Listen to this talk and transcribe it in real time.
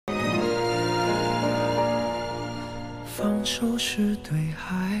放手是对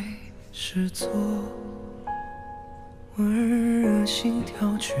还是错？温热心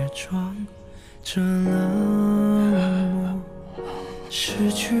跳却装着冷漠，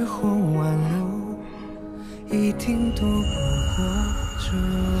失去或挽留，一定躲不过折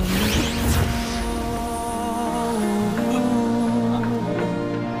磨。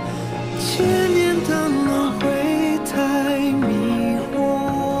千年的轮回太迷惑，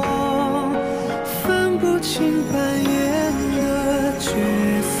分不清扮演的角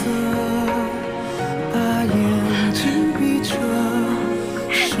色，把眼睛闭着，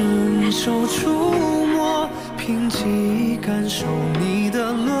伸手触摸，凭记忆感受你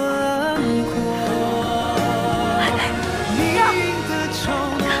的轮廓。你的嘲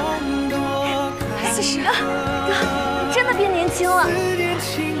弄多开心，哥，你真的变年轻了。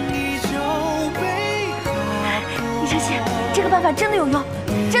你相信这个办法真的有用，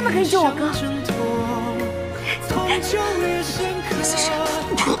真的可以救我哥。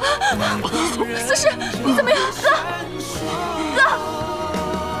思诗，你怎么样？哥，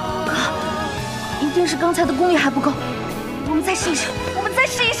一定是刚才的功力还不够，我们再试一试，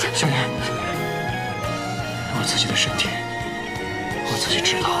小言，我自己的身体，我自己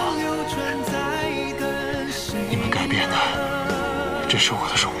知道。你们改变的只是我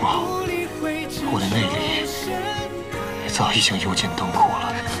的容貌，我的内力早已经油尽灯枯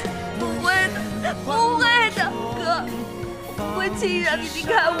了。不会的，哥，我不会轻易让你离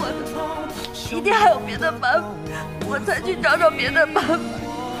开我的，一定还有别的办法，我才去找别的办法。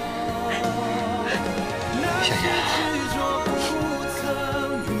小言，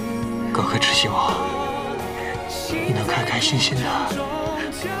哥哥只希望你能开开心心的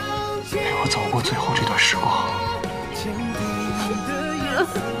陪我走过最后这段时光。